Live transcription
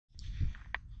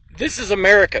This is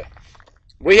America.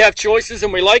 We have choices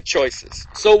and we like choices.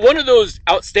 So one of those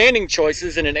outstanding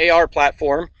choices in an AR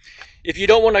platform, if you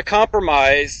don't want to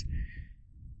compromise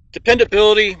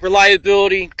dependability,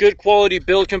 reliability, good quality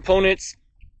build components,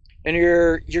 and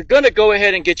you're going to go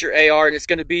ahead and get your AR, and it's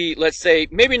going to be, let's say,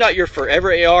 maybe not your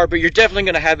forever AR, but you're definitely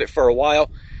going to have it for a while.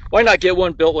 Why not get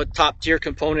one built with top tier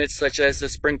components such as the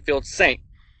Springfield Saint?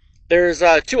 There's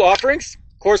two offerings,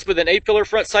 of course, with an 8-pillar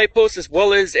front sight post as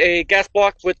well as a gas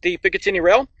block with the picatinny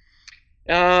rail.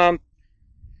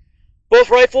 Both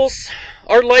rifles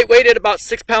are lightweight at about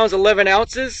 6 pounds 11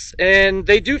 ounces, and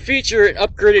they do feature an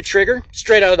upgraded trigger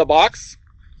straight out of the box.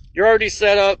 You're already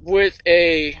set up with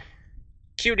a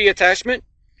QD attachment,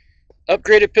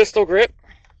 upgraded pistol grip,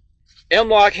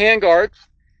 M-Lok handguard.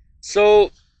 So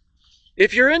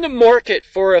if you're in the market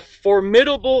for a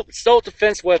formidable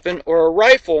self-defense weapon or a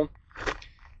rifle,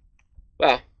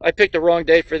 well, I picked the wrong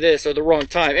day for this, or the wrong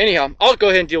time. Anyhow, I'll go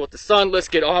ahead and deal with the sun. Let's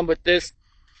get on with this.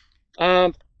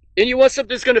 And you want something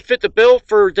that's going to fit the bill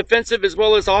for defensive as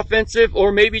well as offensive,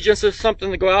 or maybe just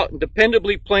something to go out and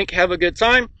dependably plink, have a good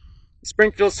time.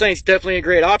 Springfield Saint's definitely a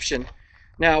great option.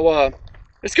 Now,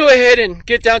 let's go ahead and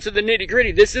get down to the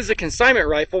nitty-gritty. This is a consignment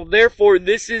rifle, therefore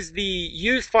this is the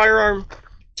used firearm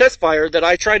test fire that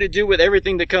I try to do with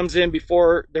everything that comes in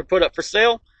before they're put up for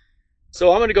sale.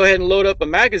 So I'm going to go ahead and load up a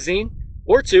magazine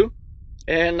or two,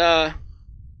 and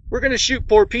we're going to shoot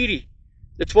poor Petey,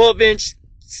 the 12-inch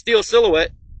steel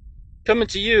silhouette, coming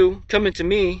to you, coming to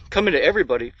me, coming to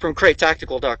everybody from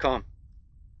CrateTactical.com.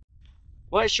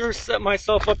 Well, I sure set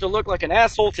myself up to look like an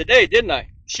asshole today, didn't I?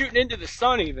 Shooting into the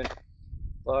sun even.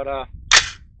 But I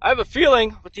have a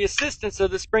feeling with the assistance of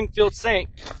the Springfield Saint,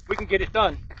 we can get it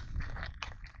done.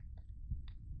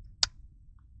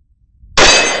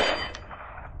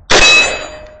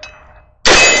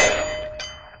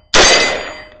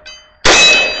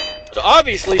 So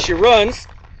obviously she runs,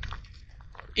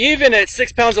 even at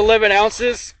 6 pounds 11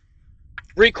 ounces.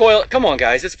 Recoil, come on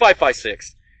guys, it's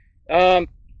 5.56.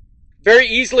 Very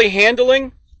easily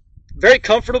handling, very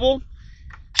comfortable.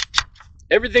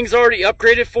 Everything's already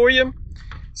upgraded for you.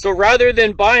 So rather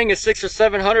than buying a $600 or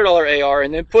 $700 AR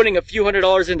and then putting a few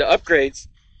 $100s into upgrades,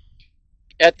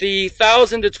 at the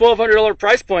 $1,000 to $1,200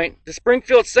 price point, the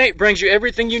Springfield Saint brings you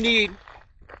everything you need.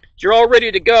 You're all ready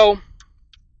to go.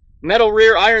 Metal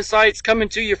rear, iron sights coming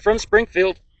to you from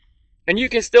Springfield, and you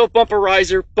can still bump a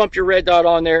riser, bump your red dot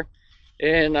on there,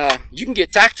 and you can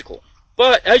get tactical.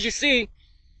 But as you see,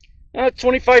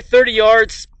 25-30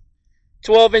 yards,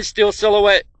 12-inch steel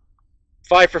silhouette,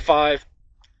 5 for 5.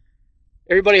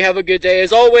 Everybody have a good day.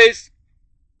 As always,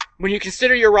 when you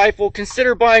consider your rifle,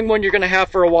 consider buying one you're going to have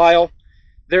for a while.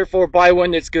 Therefore, buy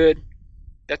one that's good.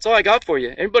 That's all I got for you.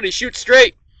 Everybody shoot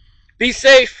straight. Be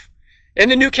safe. And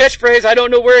the new catchphrase, I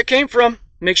don't know where it came from,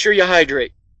 make sure you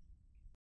hydrate.